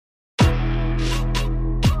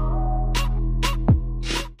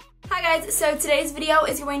guys, so today's video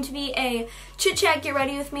is going to be a chit chat, get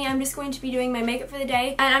ready with me. I'm just going to be doing my makeup for the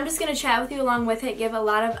day and I'm just going to chat with you along with it, give a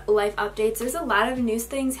lot of life updates. There's a lot of news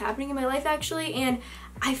things happening in my life actually, and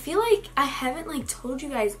I feel like I haven't told you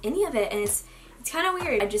guys any of it, and it's kind of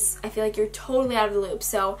weird. I feel like you're totally out of the loop,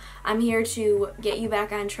 so I'm here to get you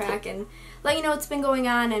back on track and let you know what's been going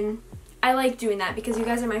on, and I like doing that because you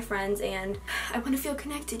guys are my friends and I want to feel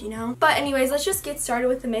connected, you know? But anyways, let's just get started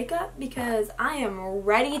with the makeup because I am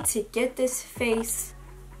ready to get this face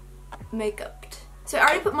makeuped. So I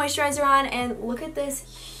already put moisturizer on and look at this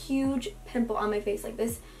huge pimple on my face. Like,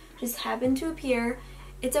 this just happened to appear.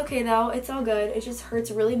 It's okay though, it's all good. It just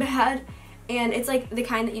hurts really bad and it's like the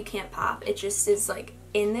kind that you can't pop. It just is like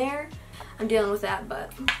in there. I'm dealing with that,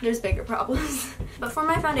 but there's bigger problems. But for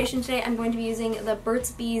my foundation today, I'm going to be using the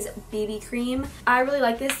Burt's Bees BB Cream. I really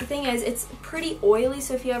like this. The thing is, it's pretty oily,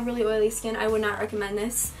 so if you have really oily skin, I would not recommend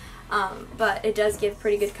this. But it does give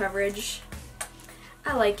pretty good coverage.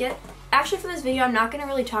 I like it. Actually, for this video, I'm not going to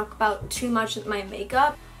really talk about too much of my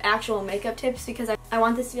makeup, actual makeup tips, because I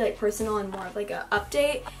want this to be like personal and more of like an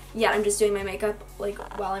update. Yeah, I'm just doing my makeup like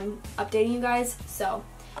while I'm updating you guys, so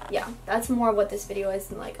yeah, that's more of what this video is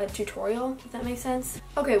than like a tutorial, if that makes sense.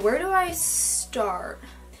 Okay, where do I start?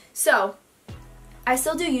 So, I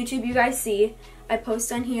still do YouTube, you guys see. I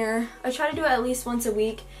post on here. I try to do it at least once a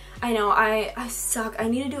week. I know, I suck. I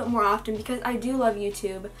need to do it more often because I do love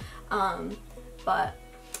YouTube. But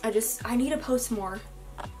I need to post more.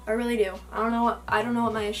 I really do. I don't know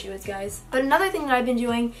what my issue is, guys. But another thing that I've been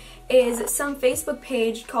doing is some Facebook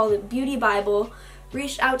page called Beauty Bible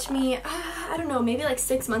reached out to me, I don't know, maybe like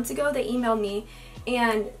 6 months ago. They emailed me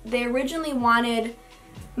and they originally wanted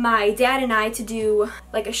my dad and I to do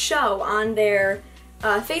like a show on their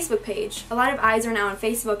Facebook page. A lot of eyes are now on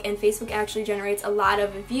Facebook, and Facebook actually generates a lot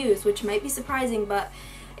of views, which might be surprising, but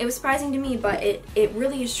it was surprising to me, but it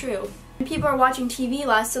really is true. People are watching TV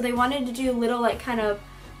less, so they wanted to do little like kind of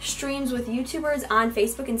streams with YouTubers on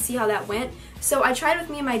Facebook and see how that went. So I tried with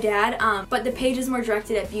me and my dad, but the page is more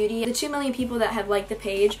directed at beauty. The 2 million people that have liked the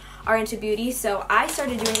page are into beauty, so I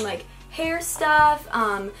started doing like hair stuff,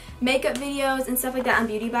 makeup videos and stuff like that on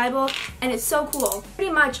Beauty Bible, and it's so cool.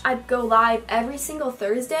 Pretty much I go live every single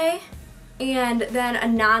Thursday, and then a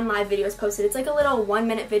non-live video is posted. It's like a little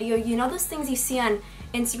 1-minute video. You know those things you see on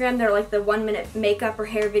Instagram, they're like the 1-minute makeup or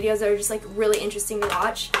hair videos that are just like really interesting to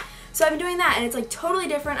watch. So I've been doing that and it's like totally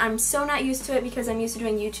different. I'm so not used to it because I'm used to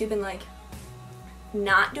doing YouTube and like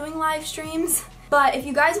not doing live streams. But if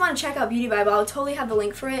you guys want to check out Beauty Bible, I'll totally have the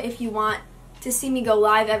link for it. If you want to see me go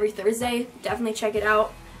live every Thursday, definitely check it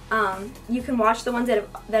out. You can watch the ones that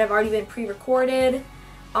have already been pre-recorded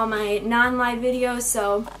on my non-live videos,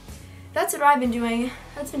 so that's what I've been doing.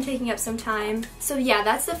 That's been taking up some time. So yeah,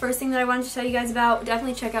 that's the first thing that I wanted to tell you guys about.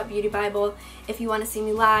 Definitely check out Beauty Bible if you want to see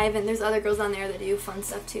me live, and there's other girls on there that do fun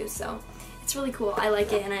stuff too, so it's really cool. I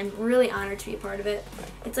like it and I'm really honored to be a part of it.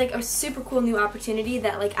 It's like a super cool new opportunity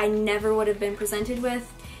that like I never would have been presented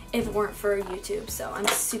with if it weren't for YouTube, so I'm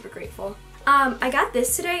super grateful. I got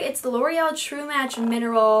this today. It's the Loreal True Match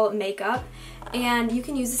Mineral Makeup, and you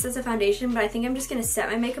can use this as a foundation, but I think I'm just going to set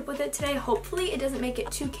my makeup with it today. Hopefully it doesn't make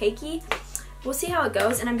it too cakey. We'll see how it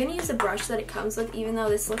goes, and I'm going to use a brush that it comes with, even though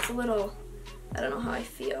this looks a little, I don't know how I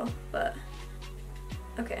feel, but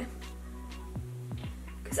okay.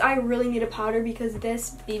 Because I really need a powder because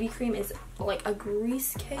this BB cream is like a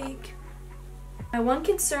grease cake. My one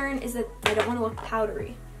concern is that I don't want to look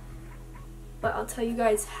powdery, but I'll tell you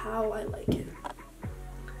guys how I like it.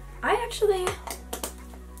 I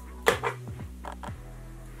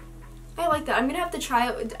like that. I'm gonna have to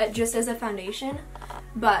try it just as a foundation.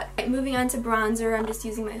 But moving on to bronzer, I'm just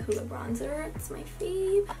using my Hoola Bronzer. It's my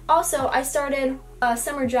fave. Also, I started a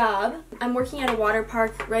summer job. I'm working at a water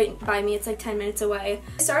park right by me. It's like 10 minutes away.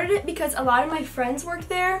 I started it because a lot of my friends work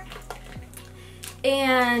there,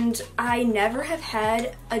 and I never have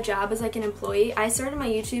had a job as like an employee. I started my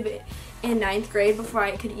YouTube in 9th grade before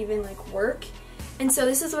I could even like work, and so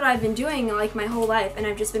this is what I've been doing like my whole life, and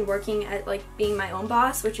I've just been working at like being my own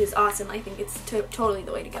boss, which is awesome. I think it's totally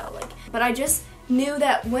the way to go. Like, but I just knew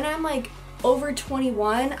that when I'm like over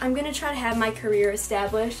 21, I'm gonna try to have my career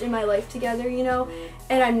established and my life together, you know,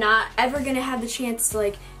 and I'm not ever gonna have the chance to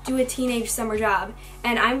like do a teenage summer job.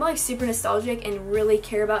 And I'm like super nostalgic and really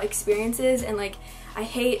care about experiences, and like I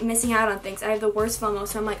hate missing out on things. I have the worst FOMO,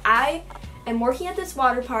 so I'm like, I am working at this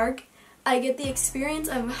water park. I get the experience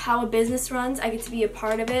of how a business runs. I get to be a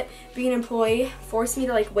part of it. Being an employee forced me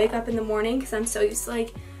to like wake up in the morning because I'm so used to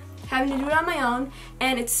like having to do it on my own,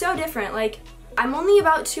 and it's so different. Like, I'm only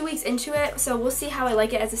about 2 weeks into it, so we'll see how I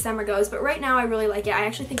like it as the summer goes, but right now I really like it. I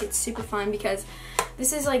actually think it's super fun because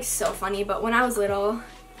this is like so funny, but when I was little,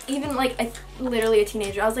 even like literally a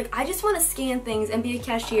teenager, I was like, I just want to scan things and be a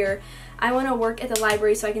cashier. I want to work at the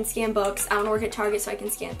library so I can scan books. I want to work at Target so I can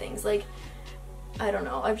scan things. Like, I don't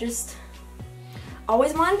know, I've just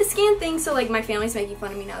always wanted to scan things, so like my family's making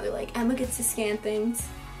fun of me now. They're like, Emma gets to scan things.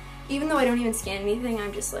 Even though I don't even scan anything,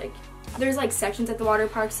 I'm just like, there's like sections at the water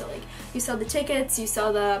park, so like you sell the tickets, you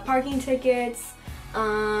sell the parking tickets,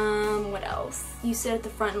 what else? You sit at the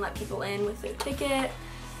front and let people in with their ticket.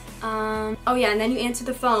 Oh yeah, and then you answer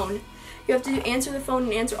the phone. You have to answer the phone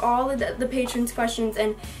and answer all of the patrons' questions,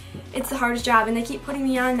 and it's the hardest job, and they keep putting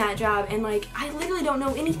me on that job, and like I literally don't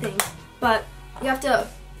know anything, but you have to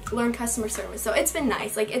learn customer service, so it's been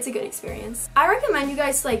nice. Like, it's a good experience. I recommend you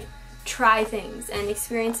guys like try things and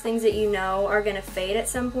experience things that you know are gonna fade at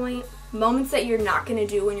some point. Moments that you're not gonna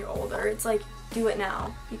do when you're older, it's like, do it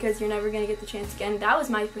now, because you're never gonna get the chance again. That was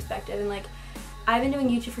my perspective, and like I've been doing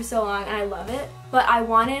YouTube for so long and I love it, but I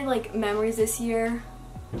wanted like memories this year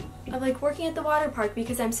of like working at the water park,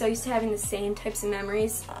 because I'm so used to having the same types of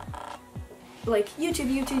memories, like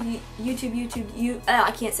YouTube,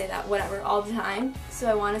 I can't say that, whatever, all the time. So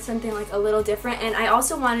I wanted something like a little different, and I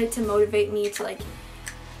also wanted to motivate me to like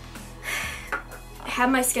have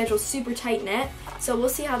my schedule super tight knit. So we'll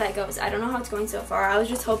see how that goes. I don't know how it's going so far. I was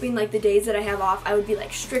just hoping like the days that I have off, I would be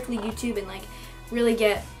like strictly YouTube and like really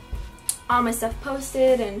get all my stuff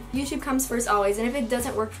posted, and YouTube comes first always. And if it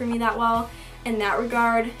doesn't work for me that well in that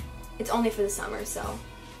regard, it's only for the summer, so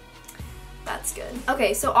that's good.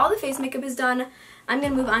 Okay, so all the face makeup is done. I'm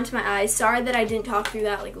gonna move on to my eyes. Sorry that I didn't talk through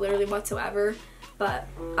that like literally whatsoever, but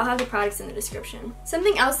I'll have the products in the description.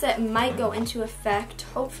 Something else that might go into effect,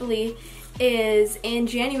 hopefully, is in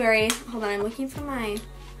January. Hold on, I'm looking for my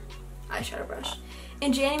eyeshadow brush.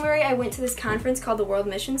 In January, I went to this conference called the World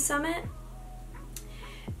Mission Summit,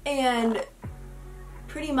 and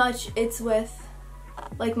pretty much it's with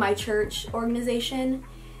like my church organization,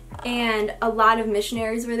 and a lot of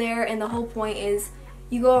missionaries were there, and the whole point is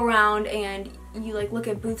you go around and you like look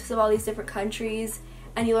at booths of all these different countries,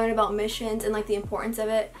 and you learn about missions and like the importance of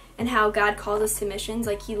it and how God calls us to missions.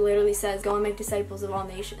 Like, he literally says, go and make disciples of all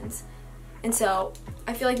nations. And so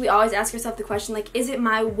I feel like we always ask ourselves the question, like, is it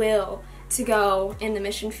my will to go in the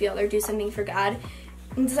mission field or do something for God?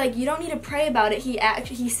 And it's like, you don't need to pray about it.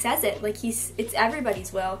 He says it. Like, it's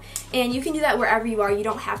everybody's will. And you can do that wherever you are. You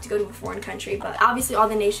don't have to go to a foreign country. But obviously all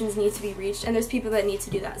the nations need to be reached, and there's people that need to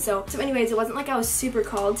do that. So anyways, it wasn't like I was super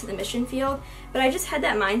called to the mission field, but I just had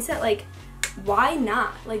that mindset, like, why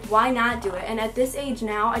not? Like, why not do it? And at this age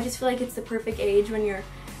now, I just feel like it's the perfect age when you're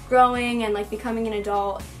growing and like becoming an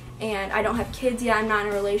adult. And I don't have kids yet. I'm not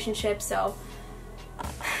in a relationship, so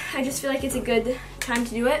I just feel like it's a good time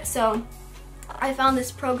to do it. So I found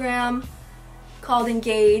this program called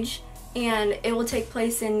Engage, and it will take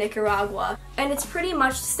place in Nicaragua. And it's pretty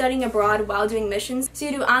much studying abroad while doing missions. So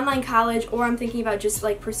you do online college, or I'm thinking about just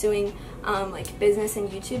like pursuing like business and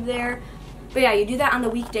YouTube there. But yeah, you do that on the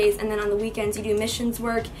weekdays, and then on the weekends you do missions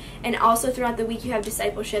work, and also throughout the week you have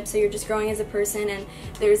discipleship, so you're just growing as a person, and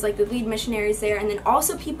there's like the lead missionaries there, and then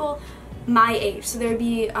also people my age. So there would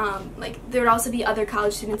be there would also be other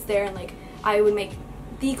college students there, and like I would make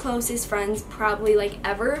the closest friends probably like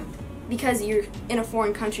ever, because you're in a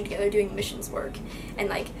foreign country together doing missions work and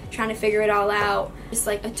like trying to figure it all out. Just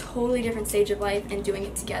like a totally different stage of life and doing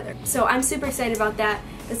it together. So I'm super excited about that.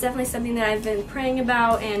 It's definitely something that I've been praying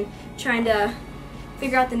about and trying to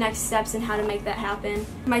figure out the next steps and how to make that happen.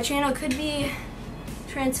 My channel could be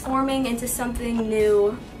transforming into something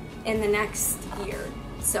new in the next year.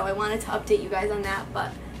 So I wanted to update you guys on that,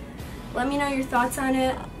 but let me know your thoughts on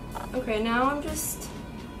it. Okay, now I'm just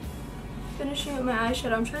finishing up my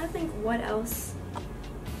eyeshadow. I'm trying to think what else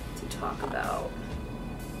to talk about.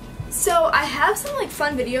 So I have some like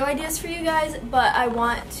fun video ideas for you guys, but I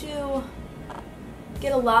want to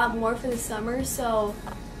get a lot more for the summer, so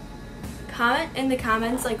comment in the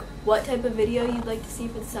comments like what type of video you'd like to see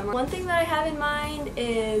for the summer. One thing that I have in mind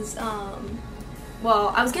is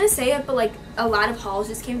well, I was gonna say it, but like a lot of hauls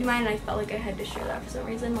just came to mind, and I felt like I had to share that for some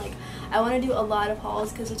reason. Like, I want to do a lot of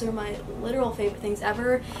hauls because those are my literal favorite things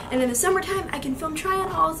ever. And in the summertime, I can film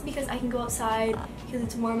try-on hauls because I can go outside because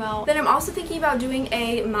it's warm out. Then I'm also thinking about doing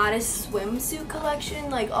a modest swimsuit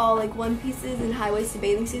collection, like all like one pieces and high-waisted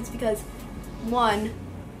bathing suits, because one,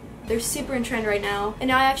 they're super in trend right now, and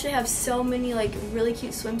now I actually have so many like really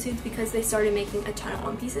cute swimsuits because they started making a ton of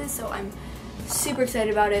one pieces. So I'm super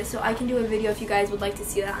excited about it, so I can do a video if you guys would like to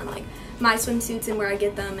see that on like my swimsuits and where I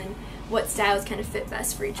get them and what styles kind of fit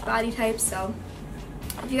best for each body type. So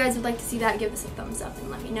If you guys would like to see that, give us a thumbs up and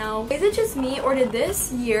let me know. Is it just me, or did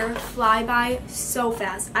this year fly by so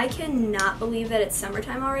fast? I cannot believe that it's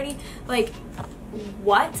summertime already. Like,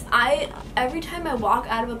 what? Every time I walk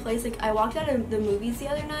out of a place, like I walked out of the movies the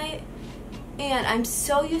other night, and I'm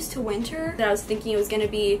so used to winter that I was thinking it was gonna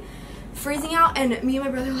be freezing out, and me and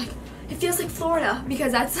my brother were like, it feels like Florida,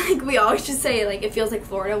 because that's like, we always just say like it feels like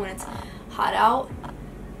Florida when it's hot out.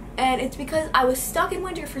 And it's because I was stuck in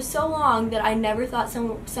winter for so long that I never thought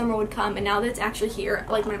summer would come, and now that it's actually here,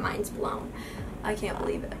 like, my mind's blown. I can't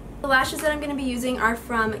believe it. The lashes that I'm going to be using are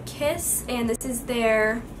from Kiss, and this is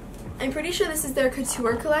their, I'm pretty sure this is their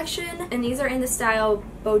Couture collection, and these are in the style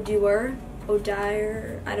Boudoir,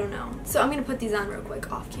 I don't know. So I'm going to put these on real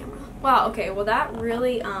quick off camera. Wow, okay, well that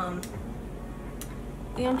really amped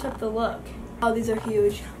up the look. Oh, these are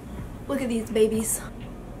huge. Look at these babies.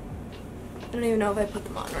 I don't even know if I put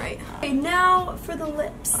them on right. Okay, now for the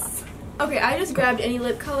lips. Okay, I just grabbed any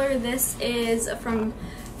lip color. This is from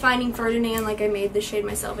Finding Ferdinand. Like, I made this shade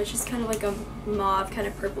myself. It's just kind of like a mauve, kind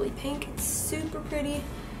of purpley pink. It's super pretty,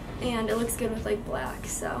 and it looks good with like black,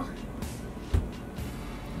 so.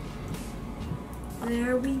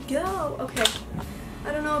 There we go. Okay,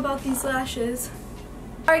 I don't know about these lashes.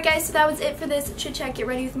 Alright guys, so that was it for this chit chat get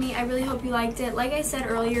ready with me. I really hope you liked it. Like I said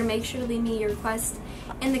earlier, make sure to leave me your requests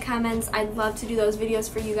in the comments. I'd love to do those videos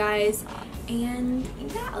for you guys. And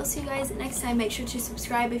yeah, I'll see you guys next time. Make sure to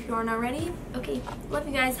subscribe if you aren't already. Okay, love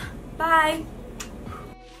you guys. Bye!